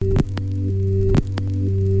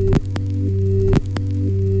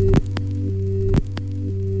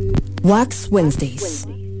Wax Wednesdays.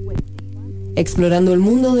 Explorando el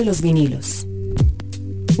mundo de los vinilos.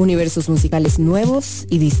 Universos musicales nuevos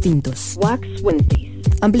y distintos. Wax Wednesdays.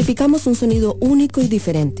 Amplificamos un sonido único y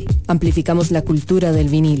diferente. Amplificamos la cultura del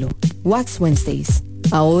vinilo. Wax Wednesdays.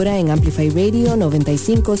 Ahora en Amplify Radio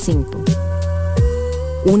 95.5.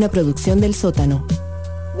 Una producción del sótano.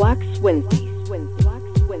 Wax Wednesdays.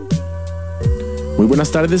 Muy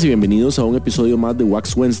buenas tardes y bienvenidos a un episodio más de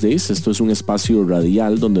Wax Wednesdays. Esto es un espacio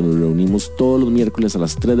radial donde nos reunimos todos los miércoles a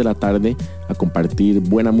las 3 de la tarde a compartir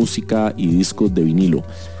buena música y discos de vinilo.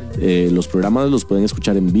 Los programas los pueden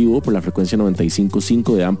escuchar en vivo por la frecuencia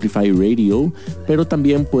 95.5 de Amplify Radio, pero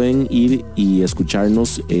también pueden ir y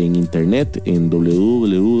escucharnos en internet en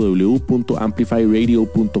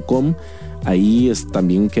www.amplifyradio.com. Ahí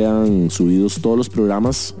también quedan subidos todos los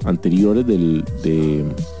programas anteriores de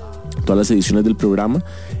todas las ediciones del programa,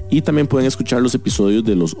 y también pueden escuchar los episodios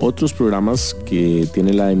de los otros programas que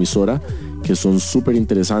tiene la emisora, que son súper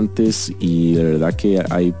interesantes y de verdad que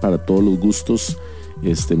hay para todos los gustos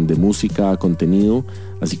de música, contenido,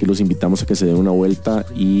 así que los invitamos a que se den una vuelta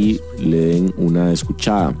y le den una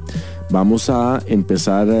escuchada. Vamos a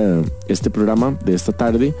empezar este programa de esta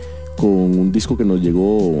tarde con un disco que nos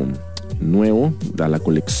llegó nuevo a la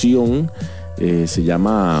colección. Se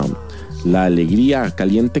llama La Alegría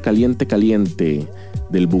Caliente, Caliente, Caliente,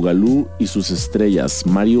 del Bugalú y sus estrellas,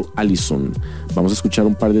 Mario Allison. Vamos a escuchar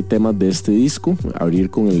un par de temas de este disco,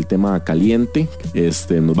 abrir con el tema Caliente.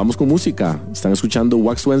 Nos vamos con música. Están escuchando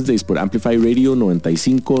Wax Wednesdays por Amplify Radio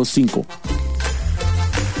 95.5.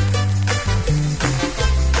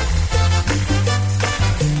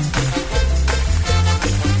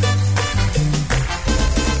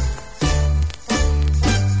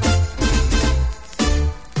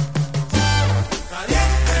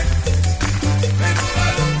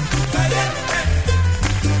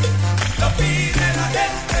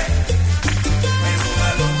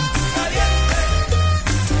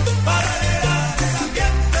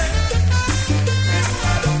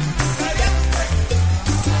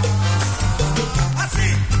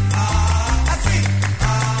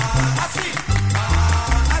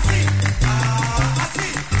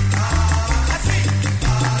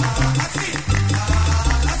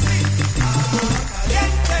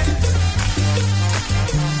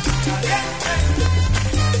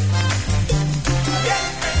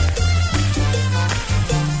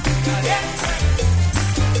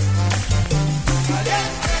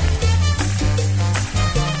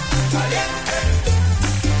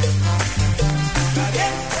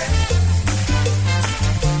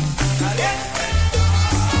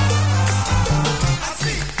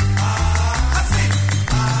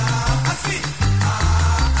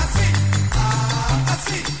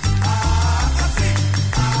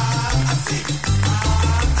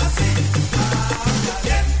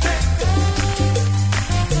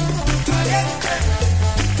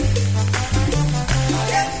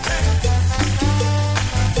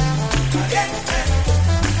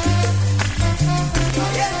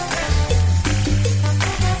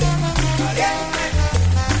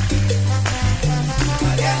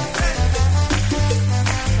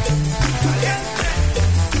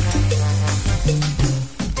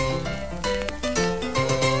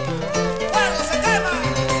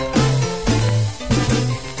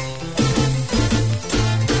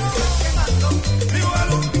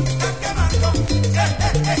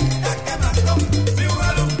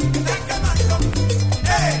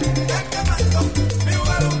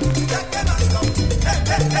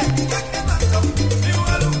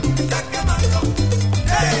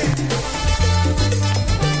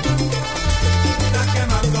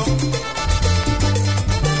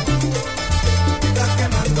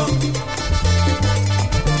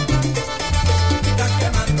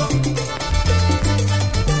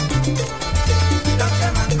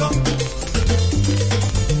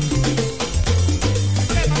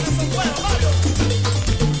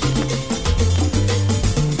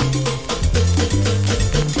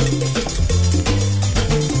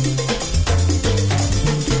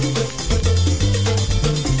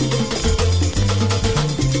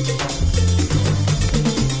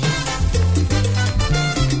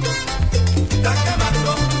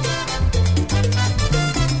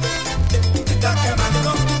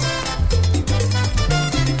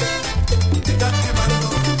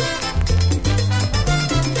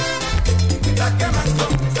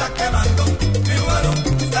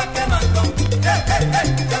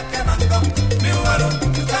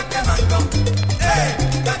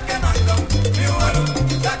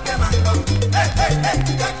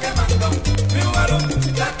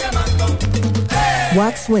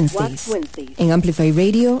 Wax Wednesdays en Amplify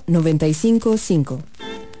Radio 95.5.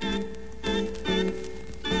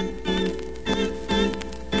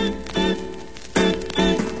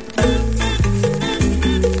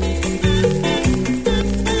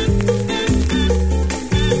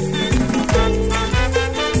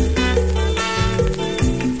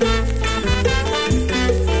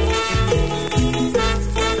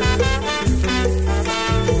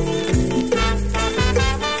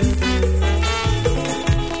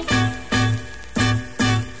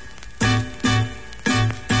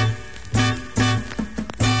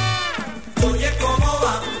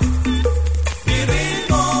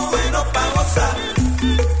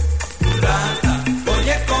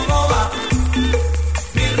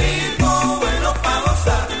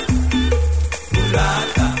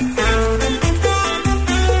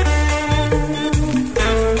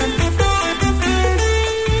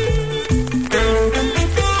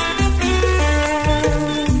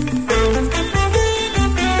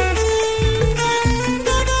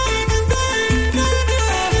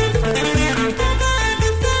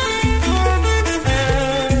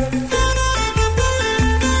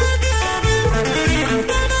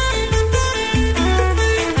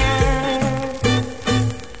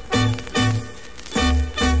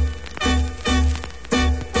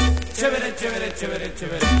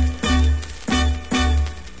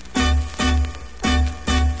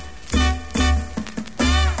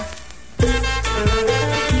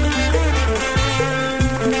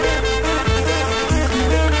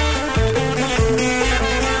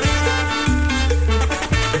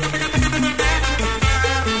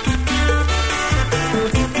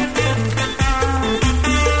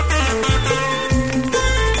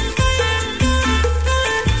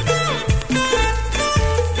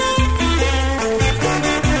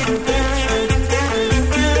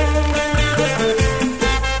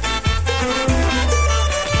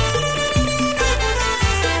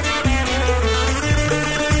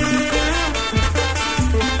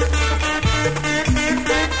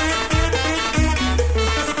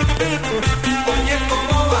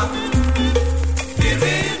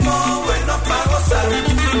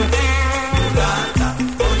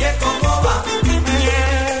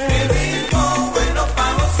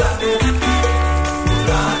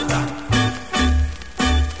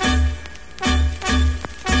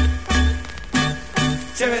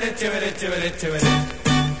 Chévere, chévere, chévere, chévere.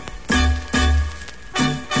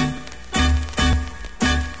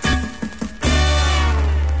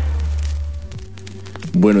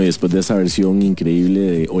 Bueno, y después de esa versión increíble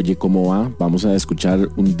de Oye Cómo Va, vamos a escuchar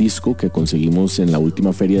un disco que conseguimos en la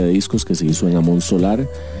última feria de discos que se hizo en Amón Solar,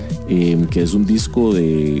 que es un disco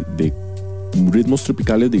de ritmos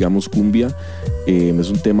tropicales, digamos cumbia. Es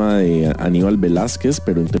un tema de Aníbal Velázquez,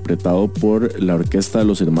 pero interpretado por la orquesta de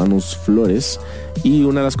los hermanos Flores. Y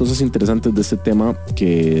una de las cosas interesantes de este tema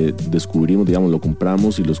que descubrimos, digamos, lo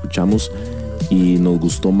compramos y lo escuchamos y nos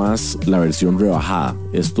gustó más la versión rebajada.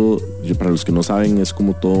 Esto, para los que no saben, es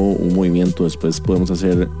como todo un movimiento. Después podemos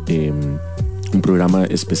hacer un programa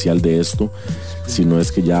especial de esto, si no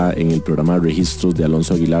es que ya en el programa de registros de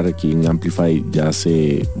Alonso Aguilar aquí en Amplify ya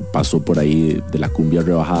se pasó por ahí de la cumbia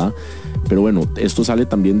rebajada. Pero bueno, esto sale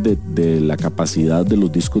también de la capacidad de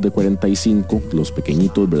los discos de 45, los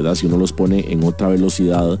pequeñitos, ¿verdad? Si uno los pone en otra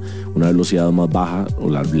velocidad, una velocidad más baja, o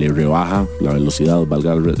le rebaja la velocidad,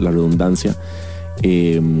 valga la redundancia,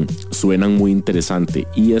 suenan muy interesante.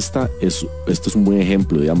 Y este es un buen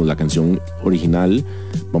ejemplo, digamos, la canción original,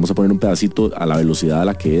 vamos a poner un pedacito a la velocidad a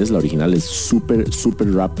la que es, la original es súper,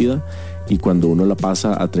 súper rápida, y cuando uno la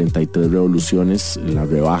pasa a 33 revoluciones, la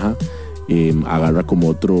rebaja, agarra como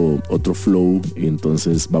otro flow. Y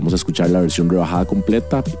entonces vamos a escuchar la versión rebajada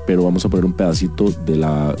completa, pero vamos a poner un pedacito de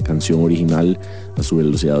la canción original a su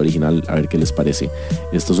velocidad original, a ver qué les parece.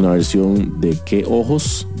 Esta es una versión de Qué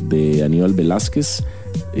Ojos de Aníbal Velázquez,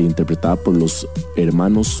 interpretada por los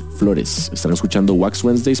hermanos Flores. Están escuchando Wax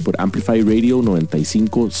Wednesdays por Amplify Radio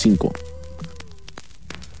 95.5.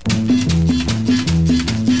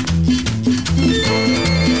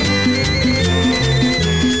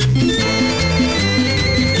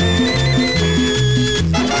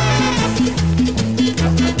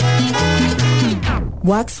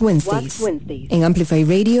 Wax Wednesdays en Amplify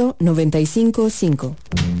Radio 95.5.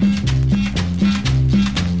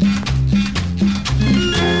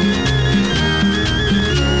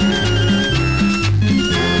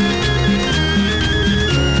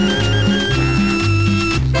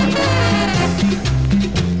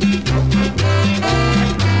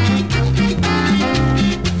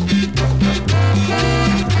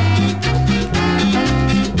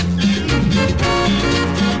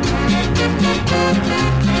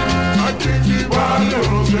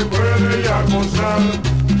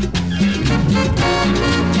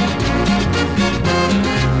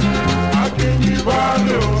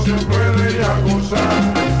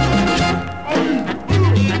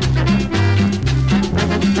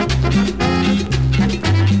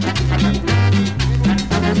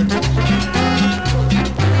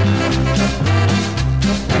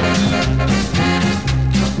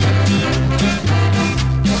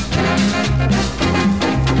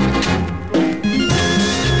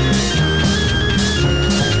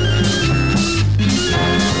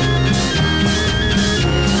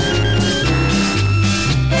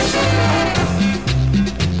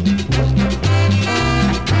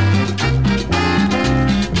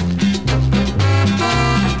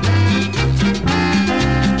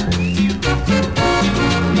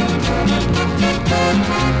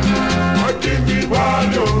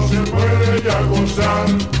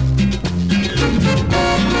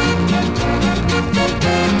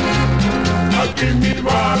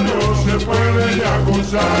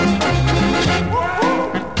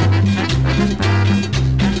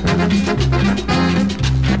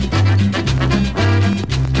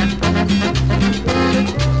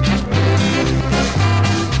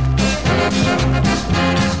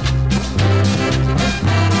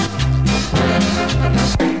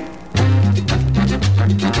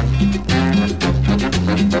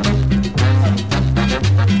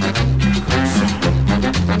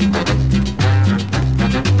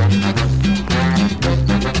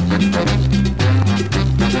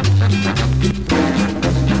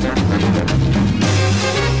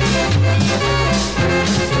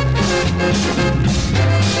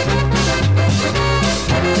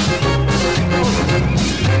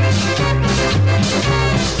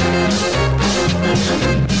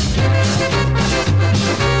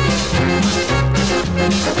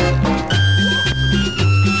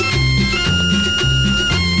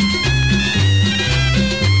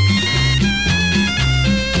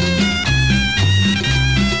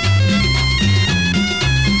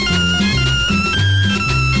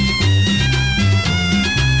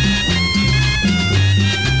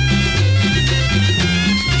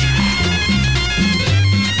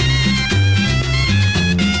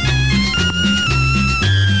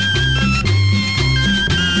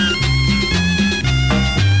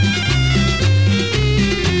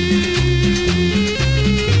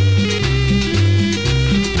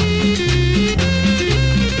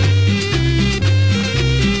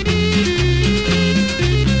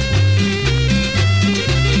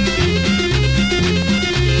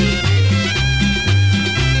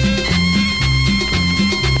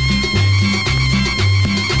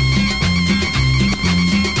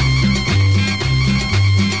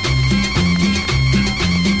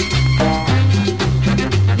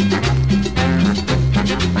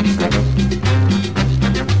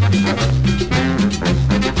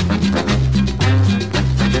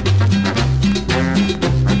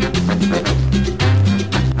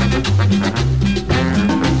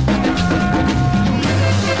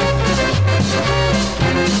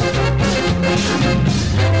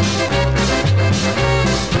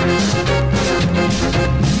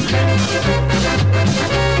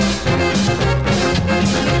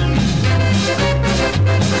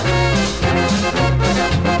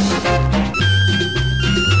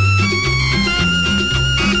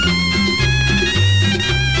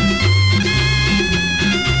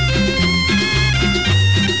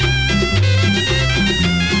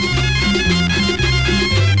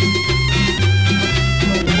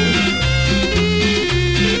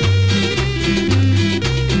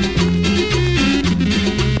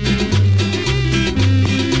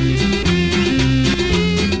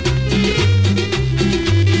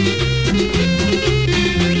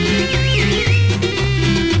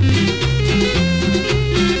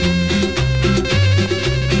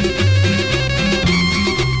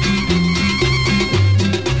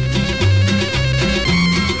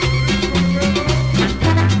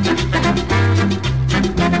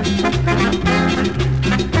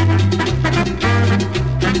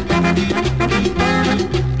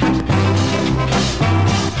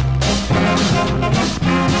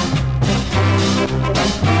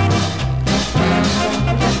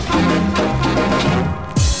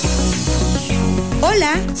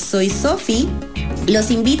 Hola, soy Sofi. Los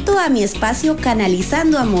invito a mi espacio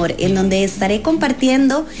Canalizando Amor, en donde estaré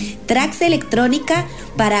compartiendo tracks de electrónica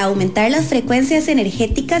para aumentar las frecuencias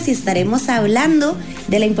energéticas y estaremos hablando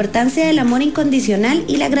de la importancia del amor incondicional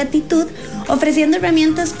y la gratitud, ofreciendo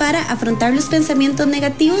herramientas para afrontar los pensamientos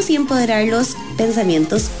negativos y empoderar los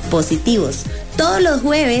pensamientos positivos. Todos los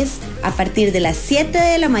jueves a partir de las 7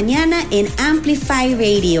 de la mañana en Amplify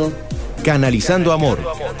Radio. Canalizando Amor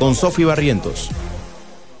con Sofi Barrientos.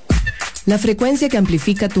 La frecuencia que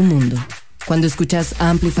amplifica tu mundo. Cuando escuchas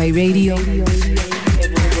Amplify Radio,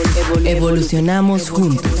 evolucionamos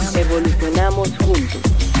juntos.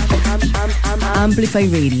 Amplify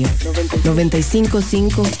Radio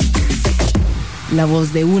 95.5, la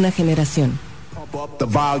voz de una generación.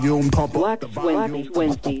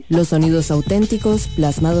 Los sonidos auténticos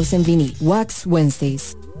plasmados en vinil. Wax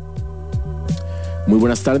Wednesdays. Muy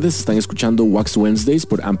buenas tardes, están escuchando Wax Wednesdays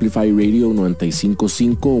por Amplify Radio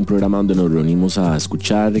 95.5, un programa donde nos reunimos a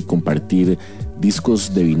escuchar y compartir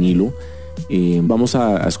discos de vinilo. Vamos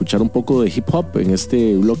a escuchar un poco de hip hop en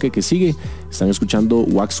este bloque que sigue. Están escuchando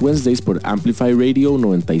Wax Wednesdays por Amplify Radio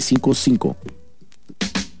 95.5.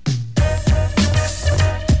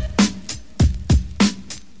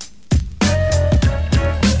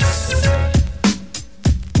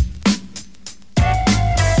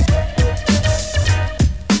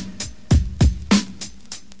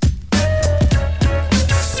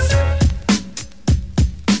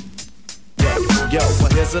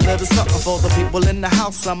 A little something for the people in the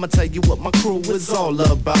house. I'ma tell you what my crew is all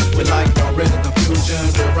about. We like the rhythm fusion,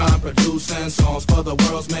 we rhyme producing songs for the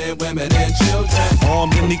world's men, women, and children.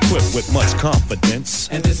 Armed and equipped with much confidence.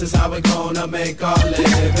 And this is how we're gonna make our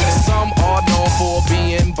living. Some are known for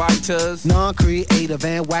being biters, non-creative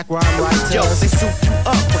and whack rhyme writers. Yo, they suit you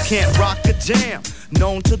up but can't rock a jam.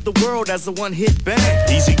 Known to the world as a one-hit band.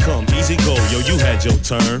 Easy come, easy go, yo, you had your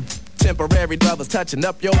turn. Temporary brothers touching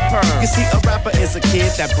up your perm. You see, a rapper is a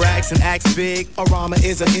kid that brags and acts big. A rhymer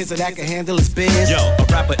is a that can handle his biz. Yo, a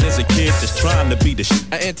rapper is a kid that's trying to be the shit.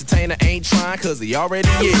 An entertainer ain't trying cause he already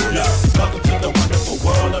is. Yeah. Welcome to the wonderful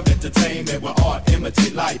world of entertainment, where art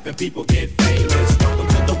imitate life and people get famous. Welcome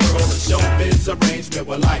to the world of showbiz arrangement,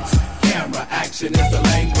 where lights, camera, action is the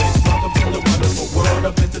language. Welcome to the wonderful world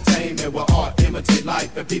of entertainment, where art imitate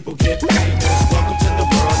life and people get famous. Welcome to the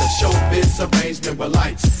world of showbiz arrangement, where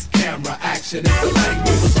lights, camera, action is the language.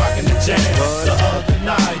 We was rocking the jam the other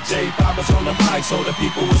night. J5 was on the mic, so the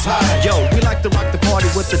people was high. Yo, we like to rock the party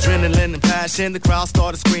with adrenaline and passion. The crowd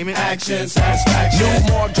started screaming, action, satisfaction.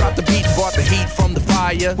 New Mark dropped the beat, brought the heat from the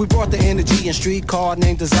fire. We brought the energy and streetcar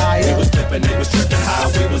named Desire. We was flipping, they was tripping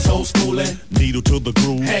high, we was old schooling. Needle to the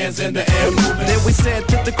groove, hands in the air moving. Then we said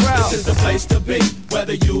to the crowd, this is the place to be,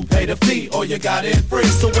 whether you pay the fee or you got it free.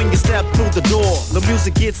 So when you step through the door, the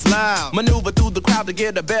music gets loud. Maneuver through the crowd to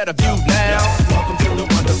get a better view now. Welcome to the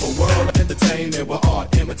wonderful world of entertainment, where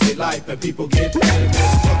art imitate life and people get famous.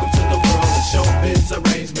 Welcome to the world of showbiz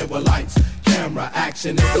arrangement, where lights, camera,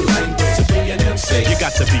 action is the language to be an MC. You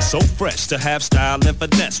got to be so fresh to have style and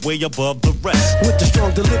finesse, way above the rest. With the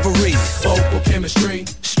strong delivery, vocal chemistry,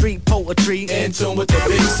 street poetry, in tune with the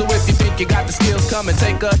beat. So if you think you got the skills, come and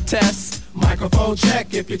take a test. Microphone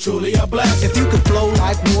check if you truly are blessed. If you can flow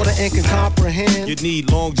like water and can comprehend, you need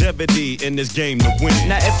longevity in this game to win.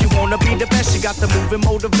 Now if you wanna be the best, you got to move and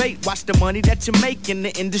motivate. Watch the money that you make in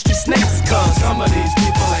the industry snakes. Cause some of these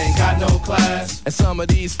people ain't got no class, and some of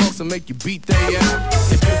these folks will make you beat their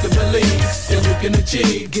ass. If you can believe, then you can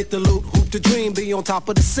achieve. Get the loot, hoop the dream, be on top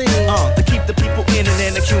of the scene. To keep the people in it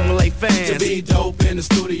and accumulate fans. To be dope in the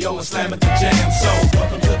studio and slam at the jam. So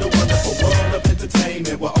welcome to the wonderful world of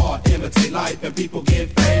entertainment, where art imitates life and people get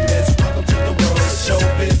famous. Welcome to the world of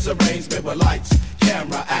showbiz arrangement, where lights,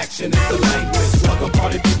 camera, action is the language. Welcome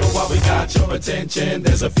party people, while we got your attention,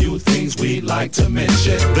 there's a few things we'd like to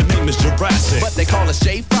mention. The name is Jurassic, but they call us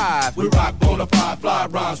J5. We rock bonafide, fly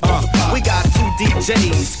rhymes, we got 2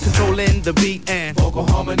 DJs controlling the beat and vocal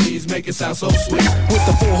harmonies make it sound so sweet. With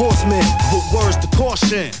the 4 horsemen, with words to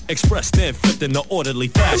caution, expressed and flipped in the orderly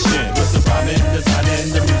fashion. With the rhyming,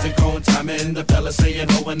 designing, the music on timing, the fellas saying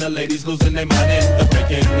ho and the ladies losing their mind in the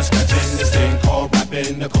breaking, the scratching, this thing called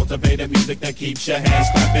rapping, the cultivated music that keeps your hands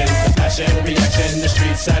clapping, the passion, reaction, the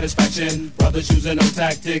street satisfaction, brothers using no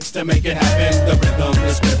tactics to make it happen, the rhythm,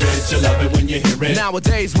 the spirit, you love it when you hear it.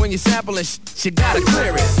 Nowadays when you're sampling you gotta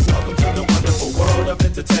clear it. Welcome to the wonderful world of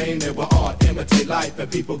entertainment, where art imitate life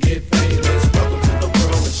and people get famous. Welcome to the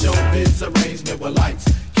world of showbiz arrangement, where lights,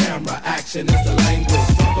 camera, action is the language.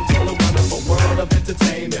 Welcome to the wonderful world of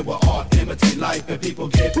entertainment, where art imitate life and people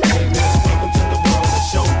get famous. Welcome to the world of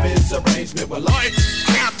showbiz arrangement, where lights,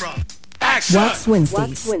 camera, Wax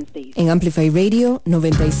Wednesdays en Amplify Radio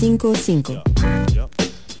 95.5.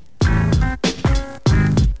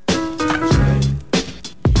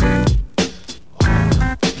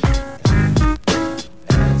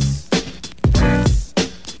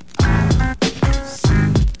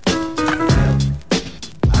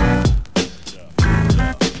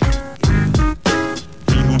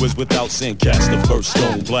 Without sin, cast the first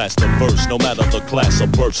stone, blast the verse, no matter the class or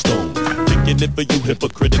birthstone. Thinking it for you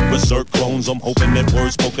hypocritic berserk clones. I'm hoping that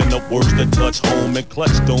words spoken up words that touch home and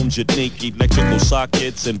clutch domes, unique electrical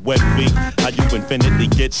sockets and wet feet. How you infinitely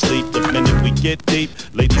get sleep the minute we get deep.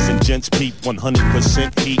 Ladies and gents peep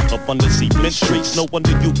 100% heat up under cement streets. No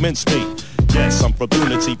wonder you mince me. Yes, I'm from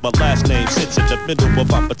Unity. My last name sits in the middle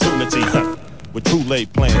of opportunity. With true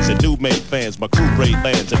laid plans and new made fans, my crew raid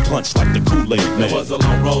lands and punch like the Kool-Aid man. It was a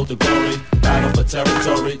long road to glory, battle for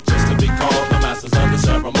territory, just to be called the masters of the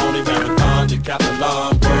ceremony. Marathon,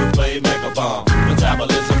 decathlon, wordplay, mega bomb.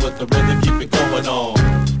 Metabolism with the rhythm, keep it going on.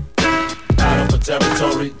 Battle for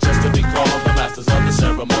territory, just to be called the masters of the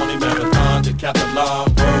ceremony. Marathon, decathlon,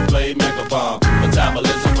 wordplay, mega bomb.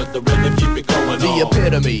 Metabolism with the rhythm, keep it going on. The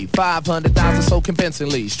epitome, 500,000 so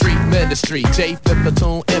convincingly. Street ministry, J5th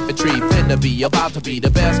platoon infantry. Finna be, about to be the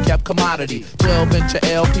best kept commodity. 12-inch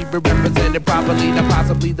LP be represented properly. Now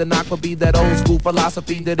possibly the knock will be that old school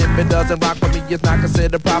philosophy that if it doesn't rock for me, it's not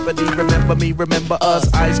considered property. Remember me, remember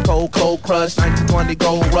us. Ice cold, cold crush, 1920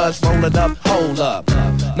 gold rush. Rolling up, hold up.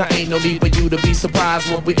 Now ain't no need for you to be surprised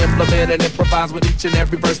when we implement and improvise with each and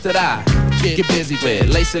every verse that I get busy with.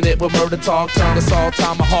 Lacing it with murder talk, tongue assault,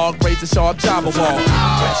 tomahawk, razor sharp, jabber wall.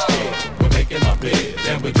 Fresh kid, we're making our bid,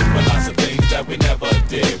 and we're doing lots of things that we never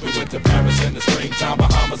did. We went to Paris in the springtime,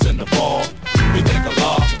 Bahamas in the fall. We think a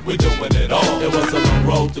lot, we're doing it all. It was a long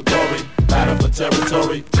road to glory, battle for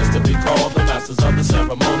territory, just to be called the masters of the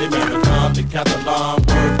ceremony. Marathon, decathlon,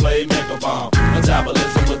 wordplay, mega bomb.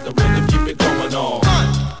 Metabolism with the rhythm, keep it going on.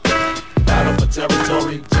 Battle for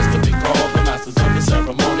territory, just to be called the masters of the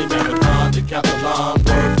ceremony. Marathon, decathlon,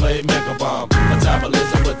 wordplay, mega bomb.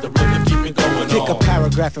 Metabolism with the rhythm, keep it going on. Pick a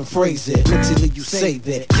paragraph and phrase it, mentally you save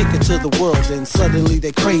it. Kick it to the world and suddenly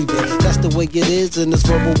they crave it. That's the way it is in this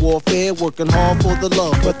verbal warfare. Working hard for the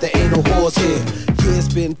love, but there ain't no horse here. Years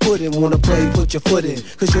been put in, wanna play, put your foot in.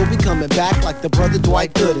 Cause you'll be coming back like the brother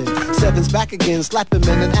Dwight Gooden. Seven's back again, slapping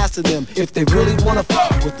men and asking them if they really wanna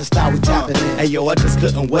fuck with the style we tapping in. Hey yo, I just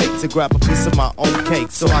couldn't wait to grab a piece of my own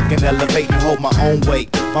cake so I can elevate and hold my own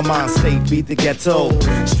weight. My mind state beat the ghetto,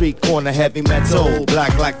 street corner heavy metal,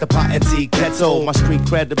 black like the pot and tea kettle. My street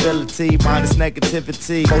credibility minus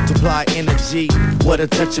negativity, multiply energy. What a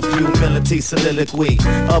touch of humility, soliloquy.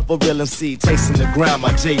 Up a real MC, tasting the ground.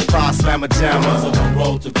 My J5 slammer jammer. On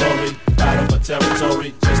road to glory, battle for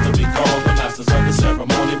territory, just to be called the masters of the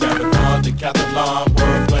ceremony. Marathon, decathlon,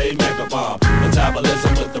 wordplay, mega bomb.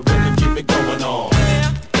 Metabolism with the rhythm, keep it going on.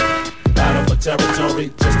 Battle for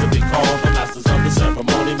territory, just to be called the masters of the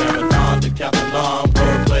ceremony. Marathon, decathlon,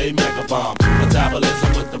 wordplay, mega bomb.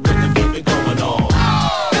 Metabolism with the rhythm, keep it going on.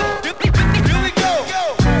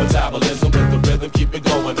 Metabolism with the rhythm, keep it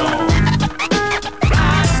going on.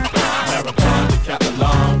 Marathon,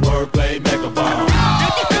 decathlon, wordplay, mega bomb.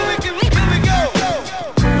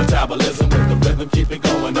 Metabolism with the rhythm, keep it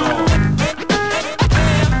going on.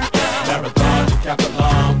 Marathon,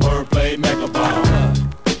 decathlon, wordplay, mega bomb.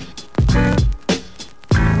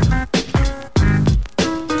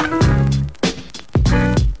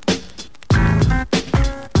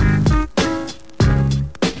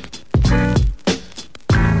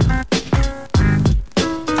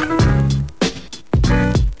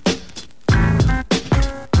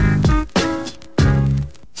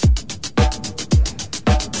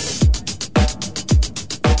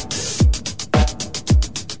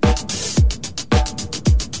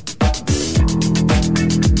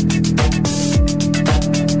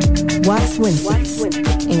 Wax Wednesdays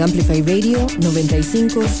en Amplify Radio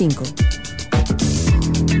 95.5.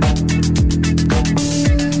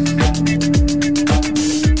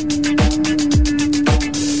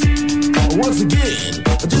 Once again,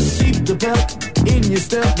 just keep the pep in your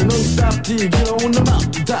step and don't stop till you get on the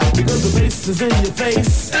mountaintop. Because the bass is in your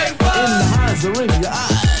face, and the highs are in your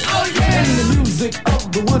eyes. Oh yeah! And the music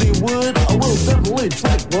of the Woody Wood, I will definitely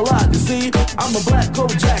tranquilize. You see, I'm a black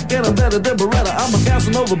Kojak and I'm better than Beretta. I'm a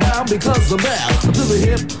Casanova bound because I'm down to the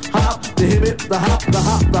hip hop, the hip it, the hop, the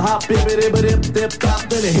hop, the hop, hip it, hip it, hip, hip, hop,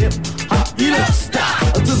 then the hip hop. You don't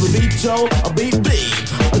stop to the beat, yo, a beat beat.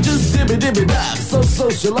 Just dibby dibby dive, so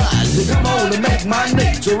socialize. You come on and make my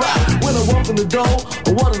nature rock. When I walk in the door,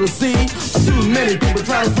 I wanted to see too many people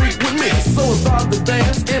trying to freak with me. So I started to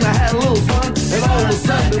dance and I had a little fun, and all of a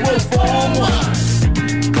sudden it was 4-on-1.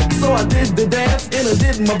 So I I did the dance and I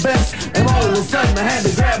did my best, and all of a sudden I had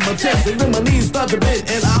to grab my chest, and then my knees start to bend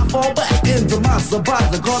and I fall back. Into my surprise,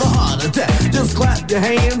 I caught a heart attack. Just clap your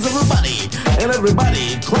hands, everybody, and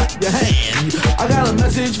everybody clap your hands. I got a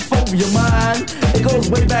message for your mind. It goes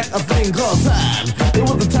way back, a thing called time. It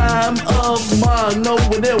was the time of mine, no,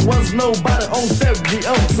 when there was nobody on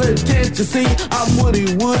stereo. Said, can't you see I'm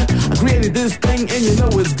Woody Wood? I created this thing and you know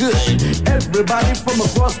it's good. Everybody from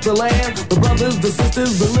across the land, the brothers, the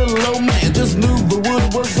sisters, the little old man, just knew the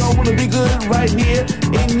wood was gonna be good right here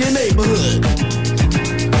in your neighborhood.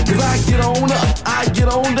 Cause I get on up, I get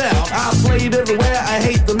on down, I played everywhere, I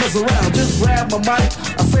hate to mess around. Just grab my mic,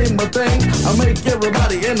 I say my thing, I make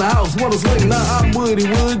everybody in the house wanna swing. Now I'm Woody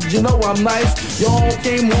Wood, you know I'm nice. Y'all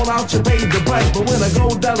came on out, you paid the price. But when I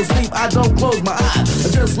go down to sleep, I don't close my eyes, I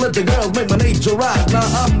just let the girls make my nature rise. Now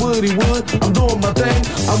I'm Woody Wood, I'm doing my thing,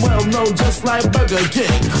 I'm well known just like Burger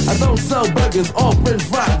King. I don't sell burgers or french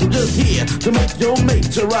fries, I'm just here to make your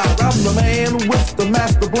nature rise. I'm the man with the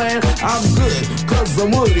master plan, I'm good, cause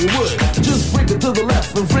I'm Woody Wood. Just freak it to the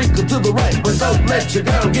left and freak it to the right, but don't let your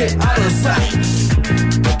girl get out of sight.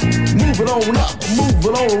 Move it on up, move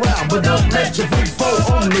it all around, but don't let your feet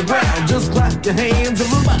fall on the ground. Just clap your hands,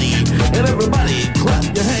 everybody, and everybody clap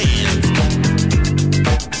your hands.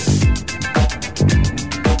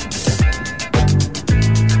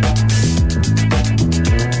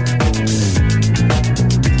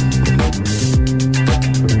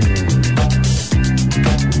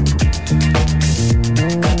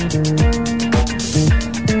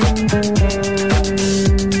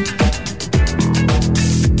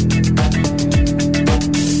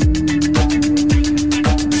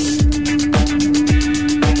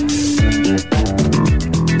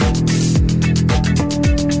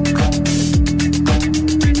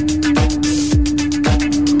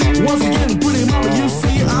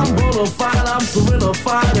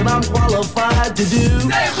 And I'm qualified to do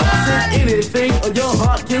anything your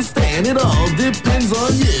heart can stand. It all depends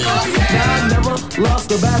on you. Now I never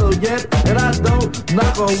lost a battle yet, and I don't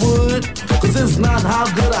knock on wood, cause it's not how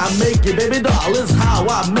good I make it, baby doll, it's how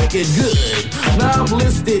I make it good. Now I'm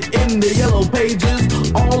listed in the yellow pages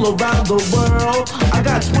all around the world. I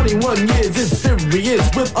got 21 years experience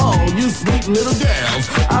with all you sweet little girls.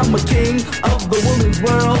 I'm a king of the woman's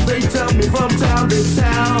world, they tell me from town to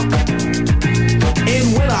town.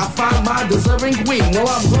 And when I find my deserving queen, well,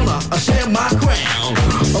 I'm gonna share my crown.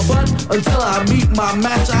 But until I meet my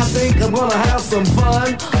match, I think I'm gonna have some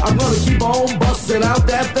fun. I'm gonna keep on busting out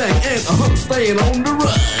that thing and staying on the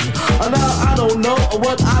run. Now I don't know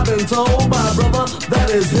what I've been told by a brother that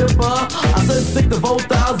is hipper. I said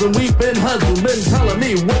 64,000 weeping husbands been telling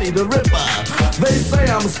me Woody the Ripper. They say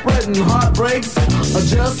I'm spreading heartbreaks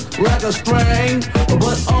just like a string,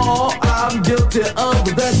 but all I'm guilty of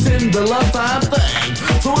is that tender love time thing.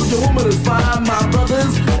 So if your woman is fine, my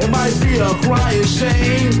brothers, it might be a crying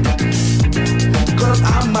shame, cause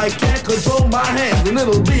I might can't control my hands and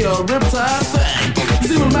it'll be a riptide thing. You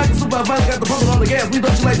see when Mac and Supervisor got the pumping on the gas, we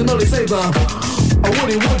don't you like to know they say a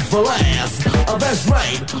Woody Wood for last. That's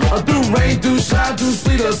right, through rain, through shine, through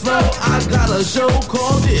sleet or snow, I got a show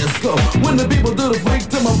called Disco. When the people do the freak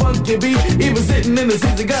to my funky beat, even sitting in the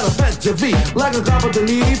seats, you gotta pat your feet like a carpenter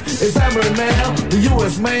needs. It's hammering now, the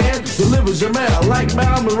U.S. man delivers your mail like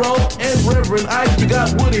Mal Monroe and Reverend Ike. You got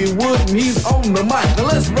Woody Wood and he's on the mic. Now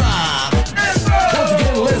let's rock. Once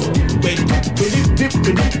again, let's get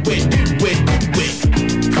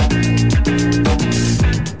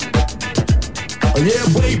yeah,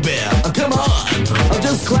 baby, come on.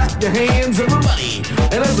 Just clap your hands, everybody,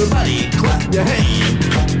 and everybody clap your hands.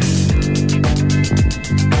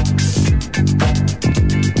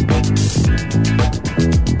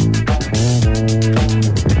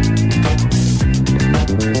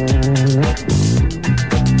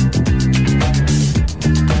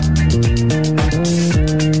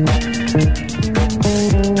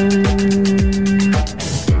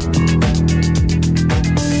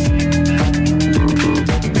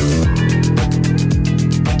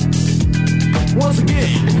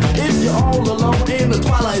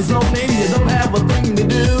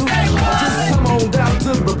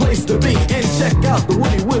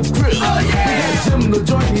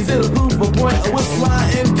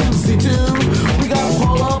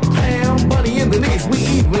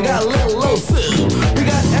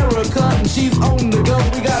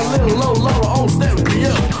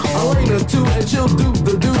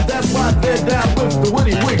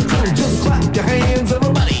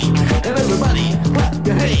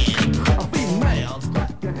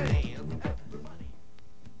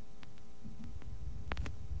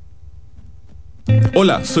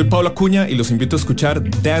 Hola, soy Pablo Acuña y los invito a escuchar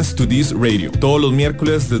Dance to This Radio. Todos los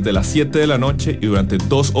miércoles desde las 7 de la noche y durante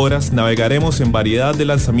 2 horas navegaremos en variedad de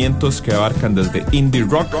lanzamientos que abarcan desde indie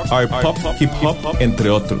rock, art pop, hip hop, entre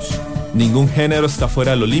otros. Ningún género está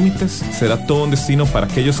fuera de los límites, será todo un destino para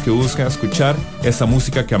aquellos que buscan escuchar esa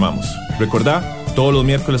música que amamos. Recordá, todos los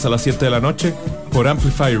miércoles a las 7 de la noche por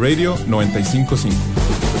Amplify Radio 95.5.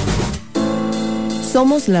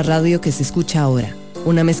 Somos la radio que se escucha ahora.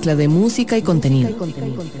 Una mezcla de música y contenido.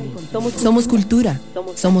 Somos cultura.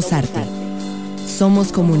 Somos arte.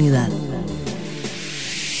 Somos comunidad.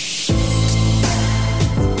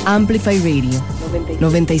 Amplify Radio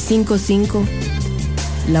 95.5.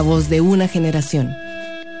 La voz de una generación.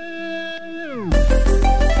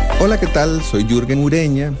 Hola, ¿qué tal? Soy Jürgen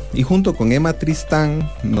Ureña y junto con Emma Tristán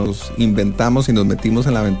nos inventamos y nos metimos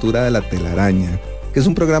en la aventura de La Telaraña, que es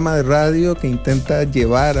un programa de radio que intenta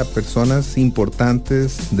llevar a personas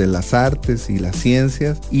importantes de las artes y las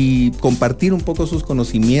ciencias y compartir un poco sus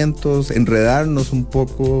conocimientos, enredarnos un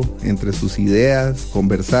poco entre sus ideas,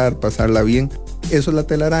 conversar, pasarla bien. Eso es La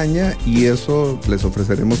Telaraña y eso les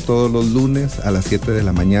ofreceremos todos los lunes a las 7 de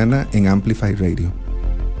la mañana en Amplify Radio.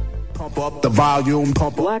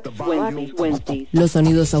 Los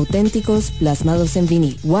sonidos auténticos plasmados en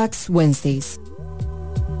vinil. Wax Wednesdays.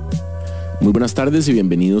 Muy buenas tardes y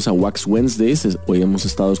bienvenidos a Wax Wednesdays. Hoy hemos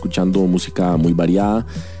estado escuchando música muy variada.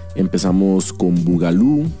 Empezamos con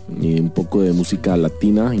Bugalú, un poco de música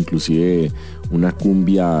latina, inclusive una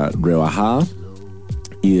cumbia rebajada.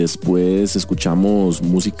 Y después escuchamos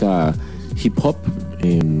música hip hop,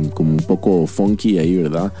 como un poco funky ahí,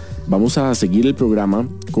 ¿verdad? Vamos a seguir el programa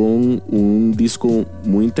con un disco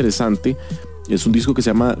muy interesante. Es un disco que se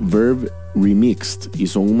llama Verve Remixed y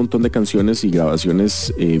son un montón de canciones y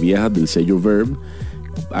grabaciones viejas del sello Verve,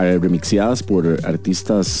 remixeadas por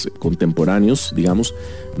artistas contemporáneos, digamos.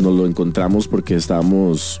 Nos lo encontramos porque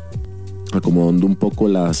estábamos acomodando un poco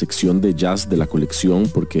la sección de jazz de la colección,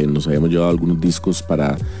 porque nos habíamos llevado algunos discos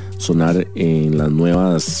para sonar en las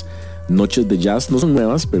nuevas noches de jazz. No son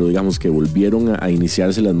nuevas, pero digamos que volvieron a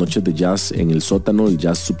iniciarse las noches de jazz en el sótano, el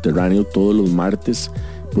jazz subterráneo, todos los martes.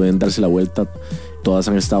 Pueden darse la vuelta, todas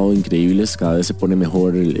han estado increíbles, cada vez se pone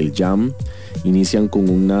mejor el jam. Inician con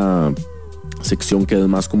una sección que es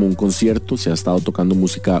más como un concierto, se ha estado tocando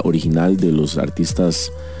música original de los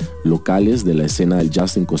artistas locales de la escena del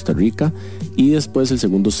jazz en Costa Rica, y después el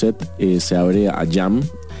segundo set se abre a jam.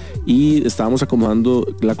 Y estábamos acomodando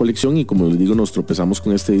la colección y, como les digo, nos tropezamos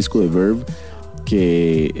con este disco de Verve,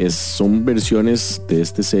 que son versiones de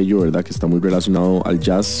este sello, ¿verdad?, que está muy relacionado al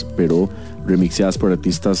jazz, pero remixeadas por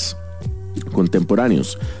artistas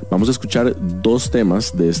contemporáneos. Vamos a escuchar 2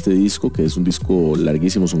 temas de este disco, que es un disco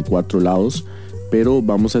larguísimo, son 4 lados, pero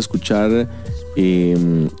vamos a escuchar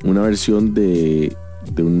una versión de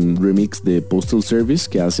un remix de Postal Service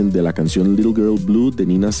que hacen de la canción Little Girl Blue de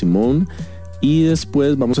Nina Simone, y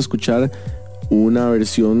después vamos a escuchar una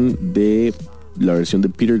versión de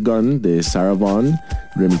Peter Gunn de Sarah Vaughan,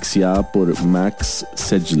 remixeada por Max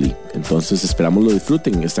Sedgley. Entonces esperamos lo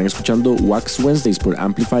disfruten. Están escuchando Wax Wednesdays por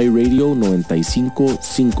Amplify Radio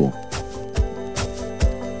 95.5.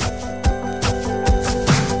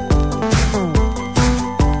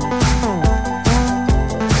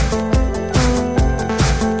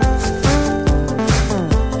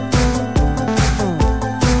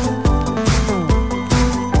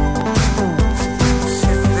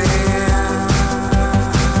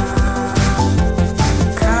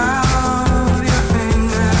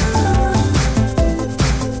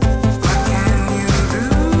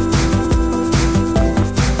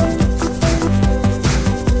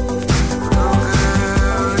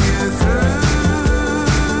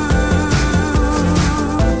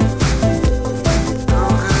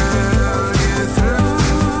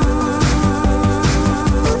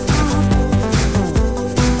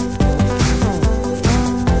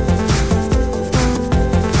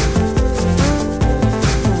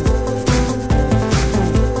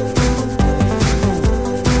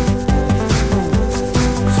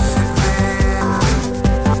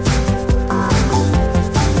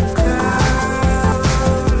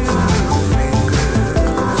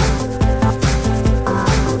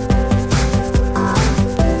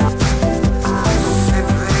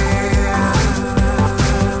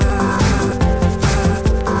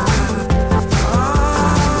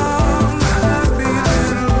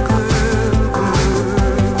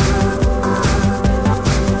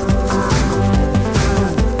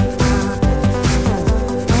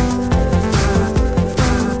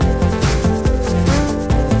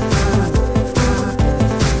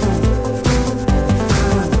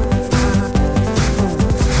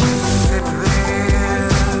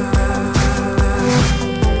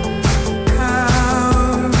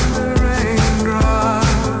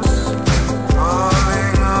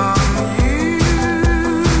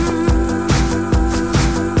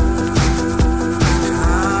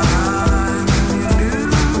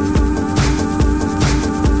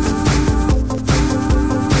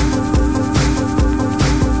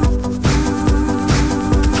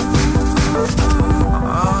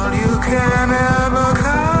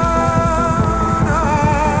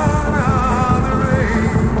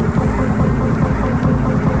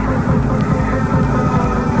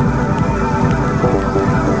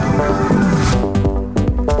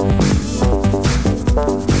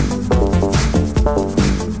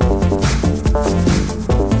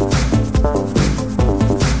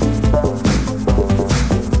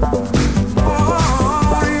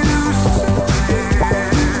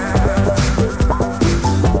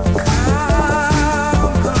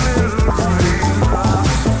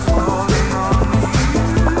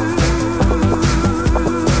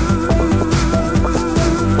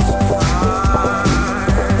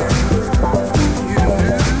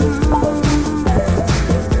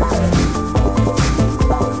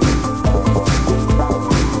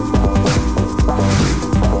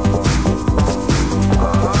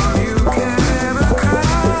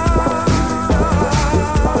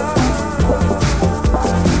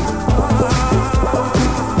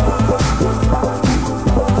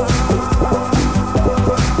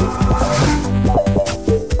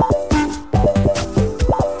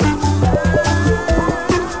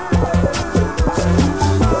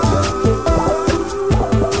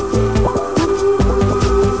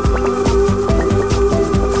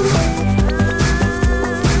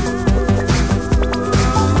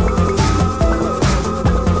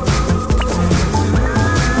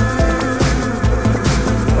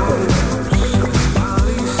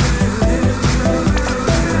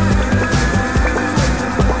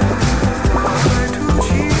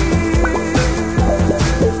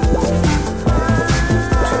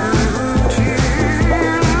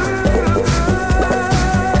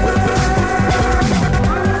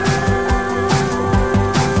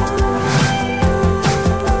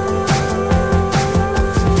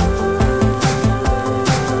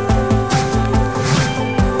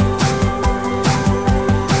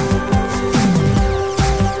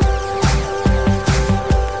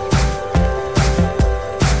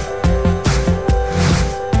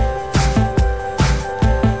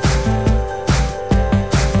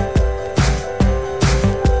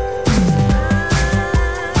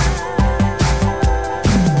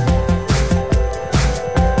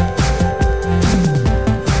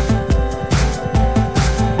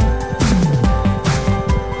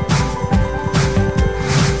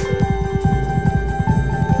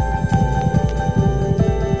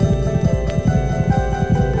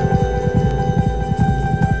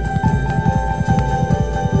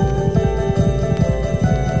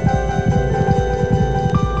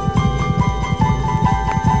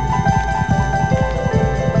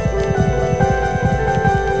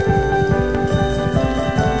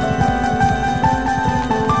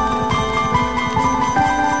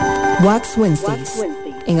 Wax Wednesdays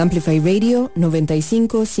en Amplify Radio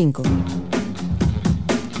 95.5.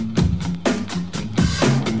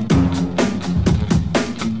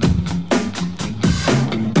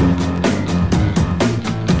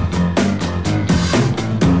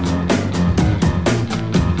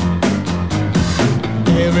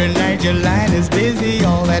 Every night your line is busy,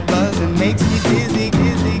 all that buzzing makes me dizzy,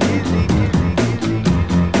 dizzy, dizzy, dizzy.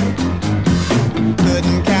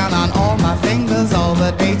 Couldn't count on all my fingers, all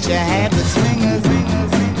the dates you had with swingers, swingers,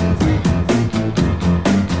 swingers, swingers.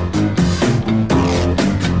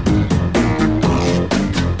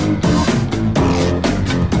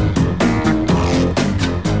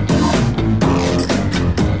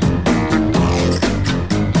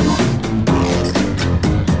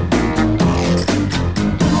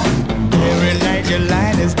 Every night your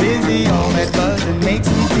line is busy, all that buzzing makes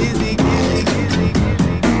me dizzy, dizzy, dizzy,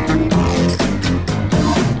 dizzy.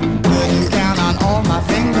 Couldn't count on all my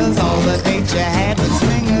fingers, all the dates you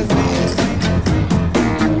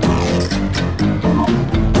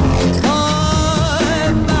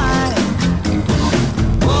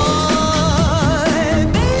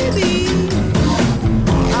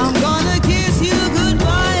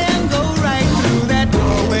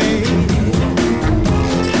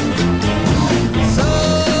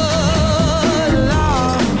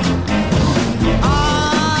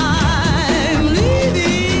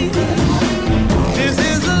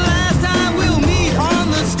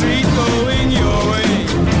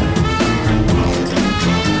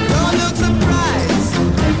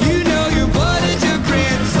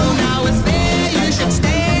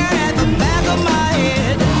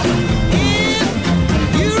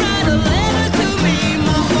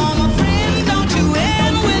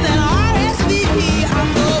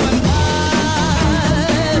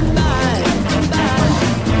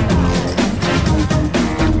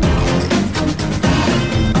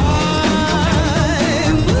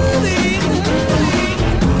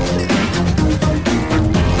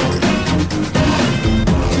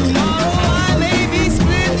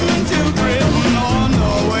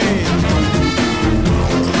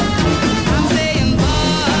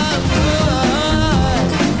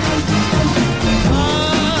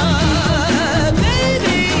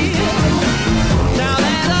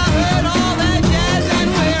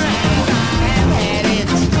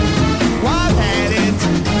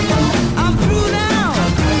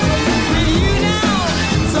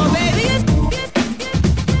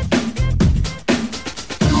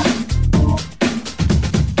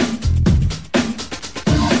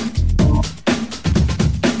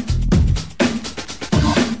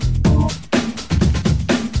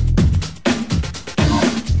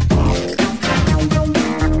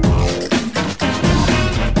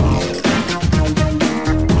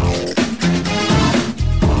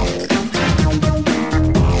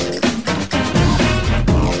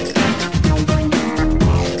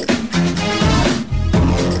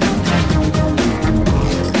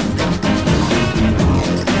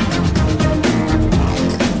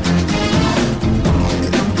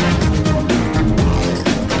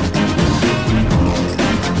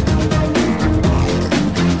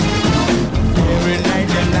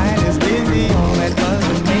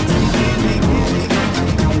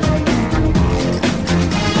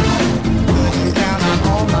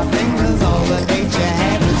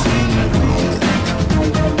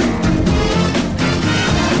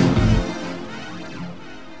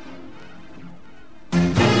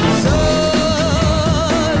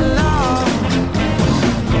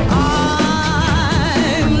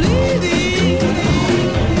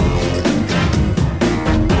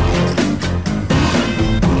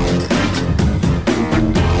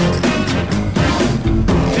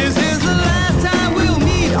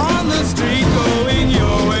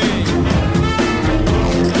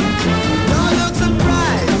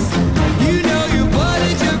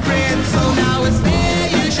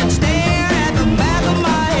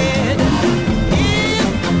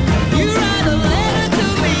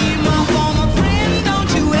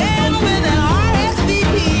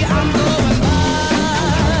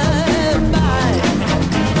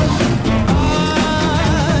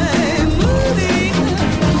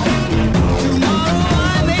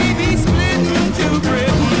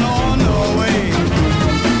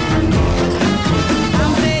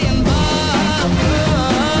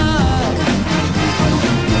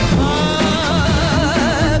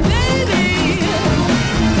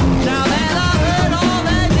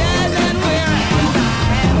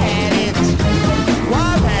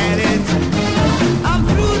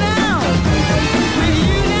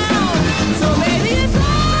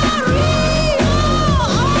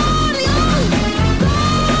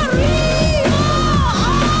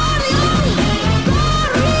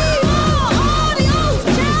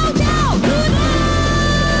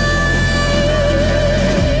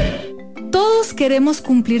queremos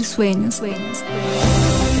cumplir sueños.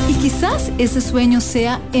 Y quizás ese sueño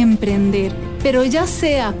sea emprender, pero ya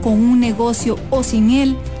sea con un negocio o sin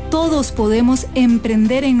él, todos podemos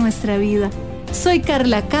emprender en nuestra vida. Soy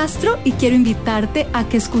Carla Castro y quiero invitarte a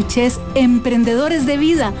que escuches Emprendedores de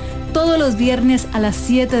Vida todos los viernes a las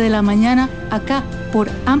 7 de la mañana acá por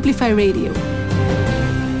Amplify Radio.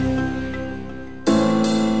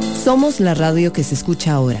 Somos la radio que se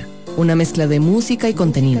escucha ahora. Una mezcla de música y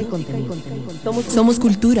contenido. Somos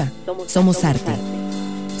cultura. Somos arte.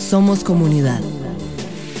 Somos comunidad.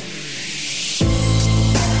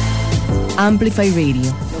 Amplify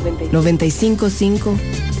Radio 95.5.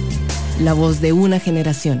 La voz de una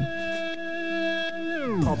generación.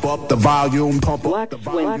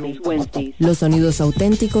 Los sonidos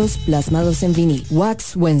auténticos plasmados en vinil.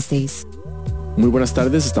 Wax Wednesdays. Muy buenas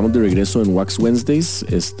tardes, estamos de regreso en Wax Wednesdays.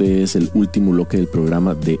 Este es el último bloque del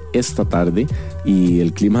programa de esta tarde y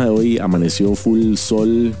el clima de hoy amaneció full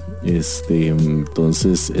sol.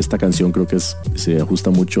 Entonces esta canción creo que se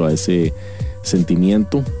ajusta mucho a ese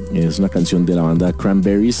sentimiento. Es una canción de la banda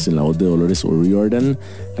Cranberries en la voz de Dolores O'Riordan.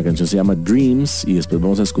 La canción se llama Dreams y después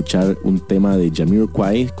vamos a escuchar un tema de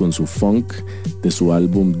Jamiroquai con su funk de su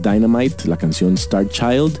álbum Dynamite, la canción Star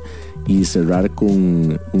Child, y cerrar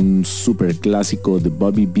con un super clásico de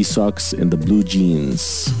Bobby B. Sox and the Blue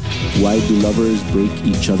Jeans, Why Do Lovers Break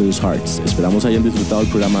Each Other's Hearts. Esperamos hayan disfrutado el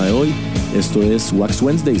programa de hoy. Esto es Wax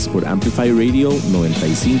Wednesdays por Amplify Radio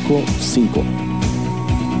 95.5.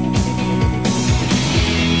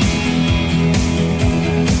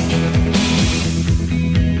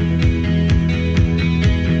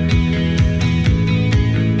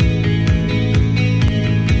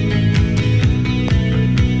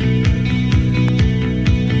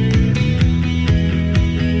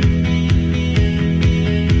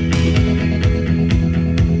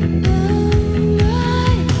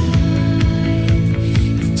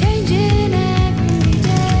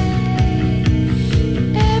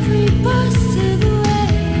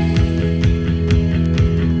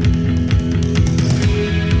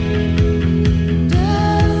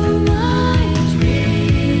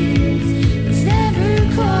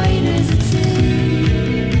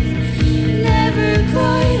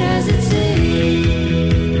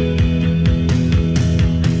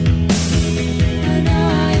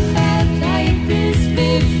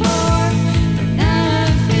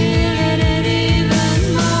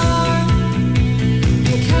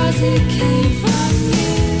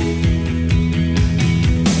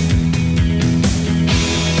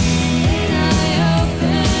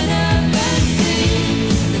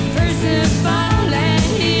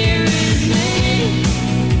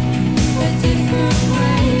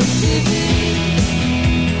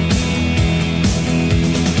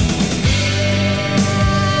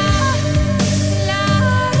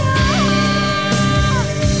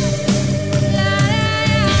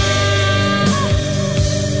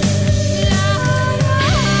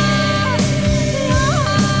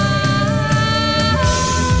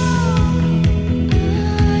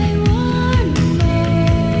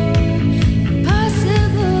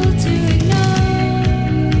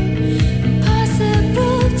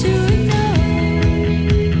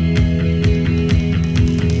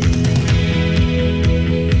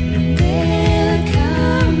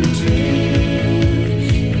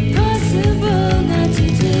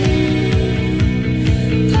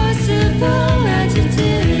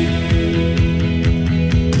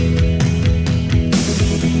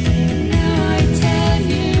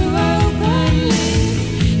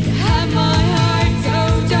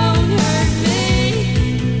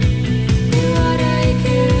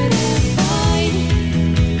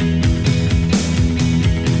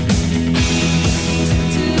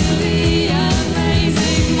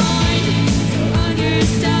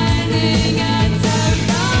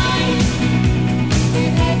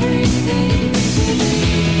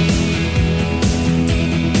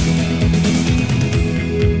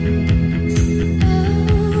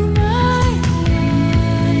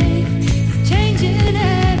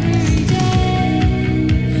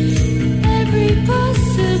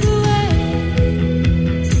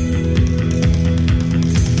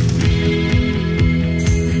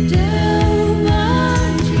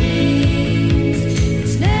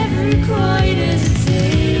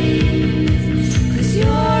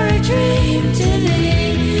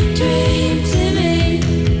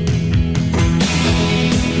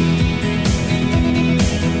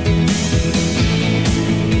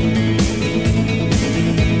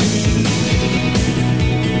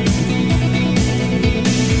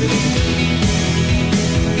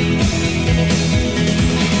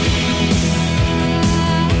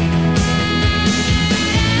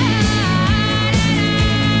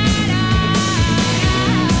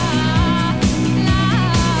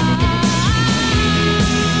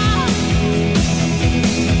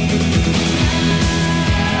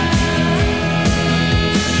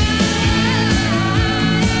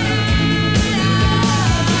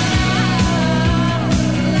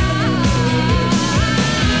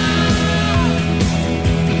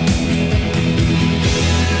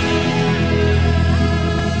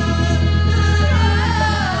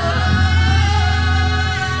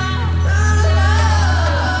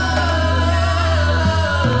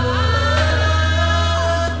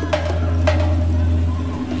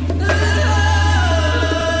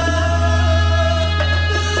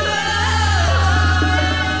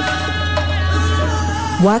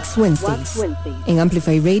 Wax Wednesdays en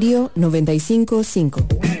Amplify Radio 95.5.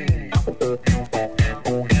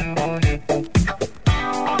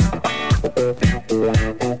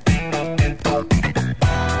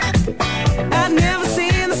 I've never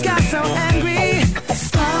seen the sky so angry.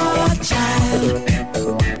 Star child,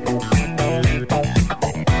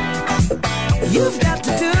 you've got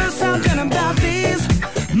to do something about these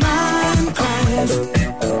mind crimes.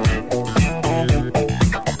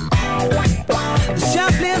 The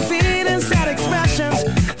shuffling feet and sad expressions,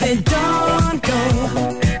 they don't go.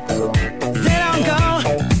 They don't go.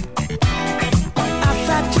 I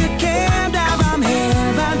thought you came down from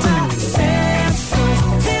heaven to set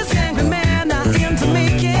souls. This angry man not into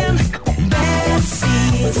making bad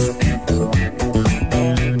seeds.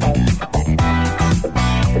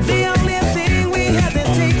 The only thing we had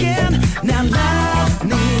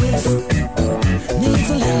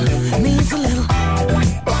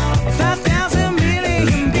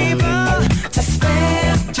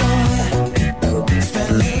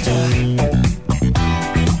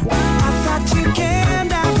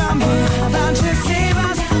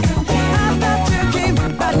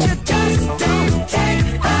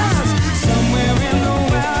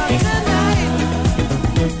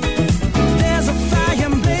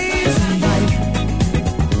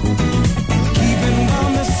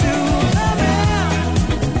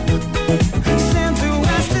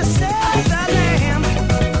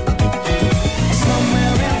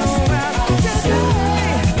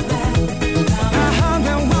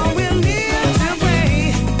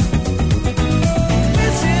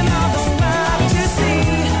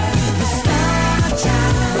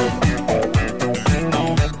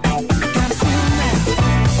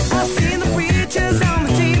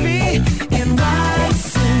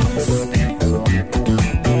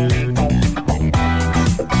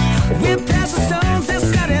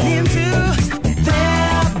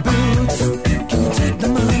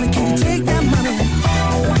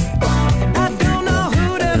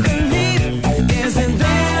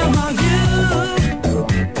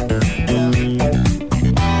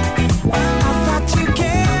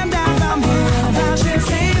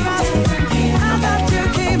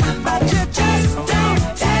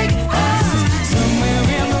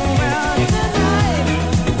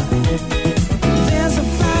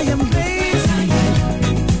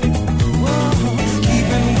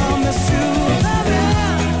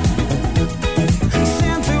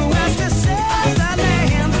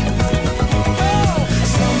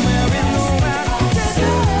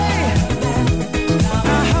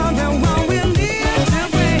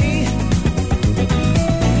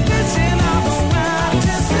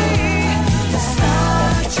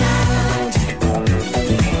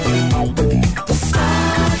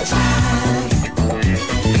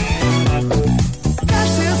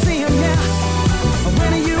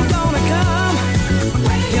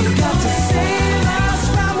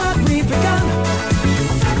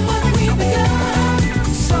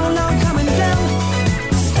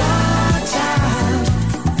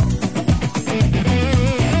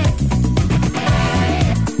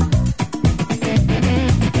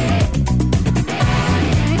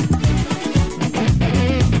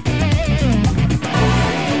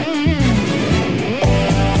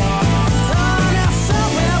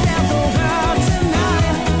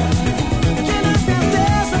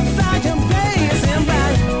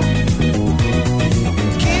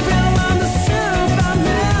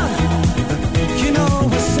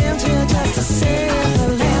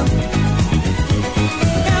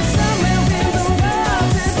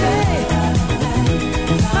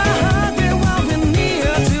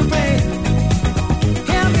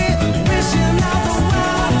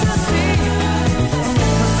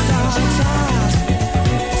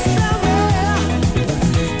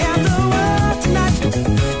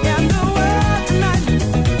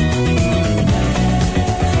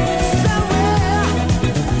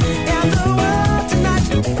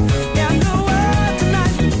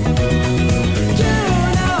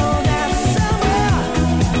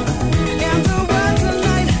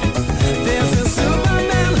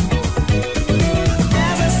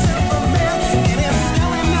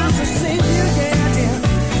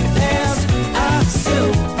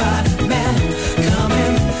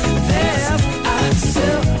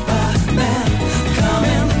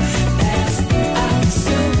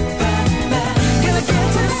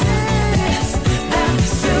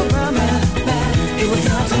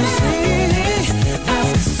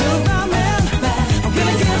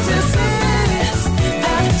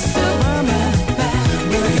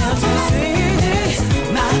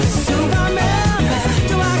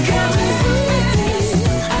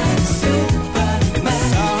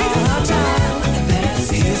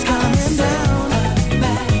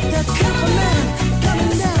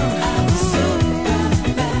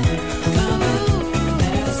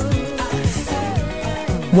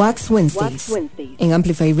Wax Wednesdays en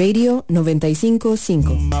Amplify Radio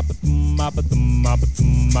 95.5.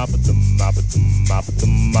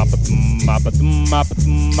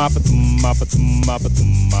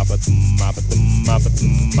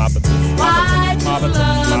 Why do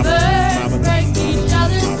lovers break each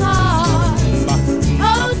other's hearts?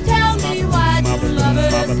 Oh, tell me why do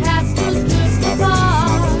lovers have to drift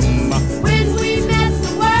apart? When we met,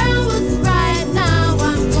 the world was bright. Now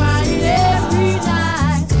I'm crying every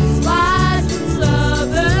night. Why do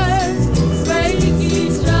lovers break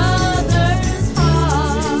each other's hearts?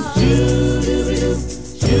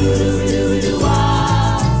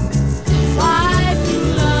 Why do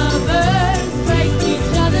lovers break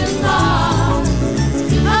each other's hearts?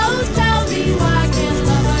 Oh, tell me why can't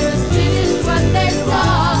lovers finish what they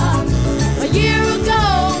start? A year ago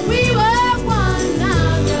we were one,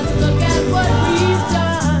 now just look at what we've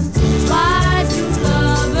done. Why do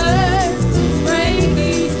lovers break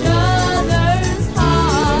each other's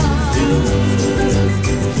hearts?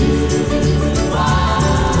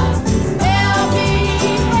 Help me,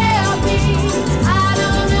 I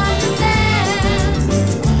don't understand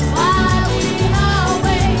why we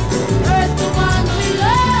always hurt the ones we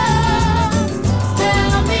love.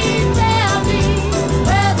 Tell me,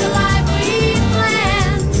 where's the life we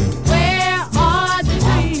planned? Where are the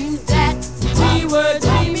dreams that we were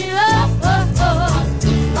dreaming of?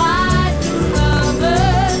 Why do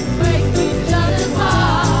lovers break each other's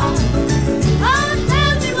hearts? Oh,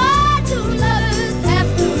 tell me, why do lovers have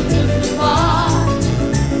to drift apart?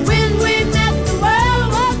 When we met, the world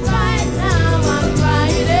was bright. Now I'm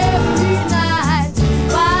crying every night.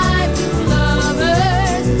 Why do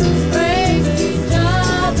lovers break each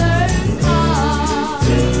other's hearts?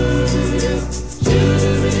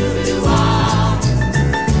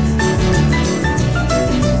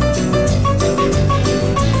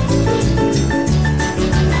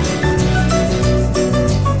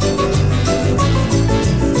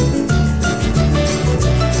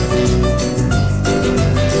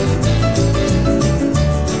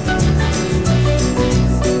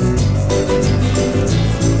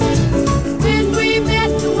 When we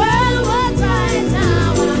met, the world was bright.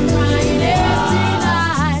 Now I'm crying every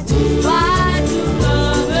night. Why do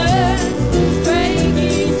lovers break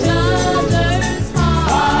each other's hearts?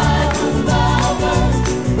 Why do lovers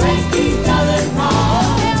break each other's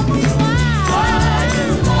hearts? Tell me why do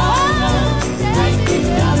lovers break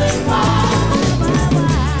each other's hearts?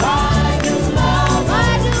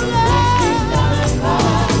 Why do lovers break each other's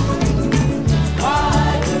hearts? Why do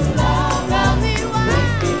lovers? Tell me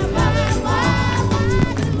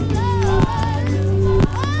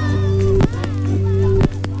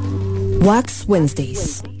Wax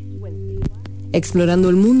Wednesdays. Explorando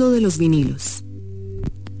el mundo de los vinilos.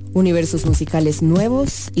 Universos musicales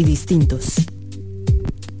nuevos y distintos.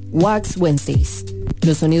 Wax Wednesdays.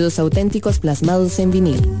 Los sonidos auténticos plasmados en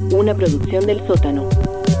vinil. Una producción del sótano.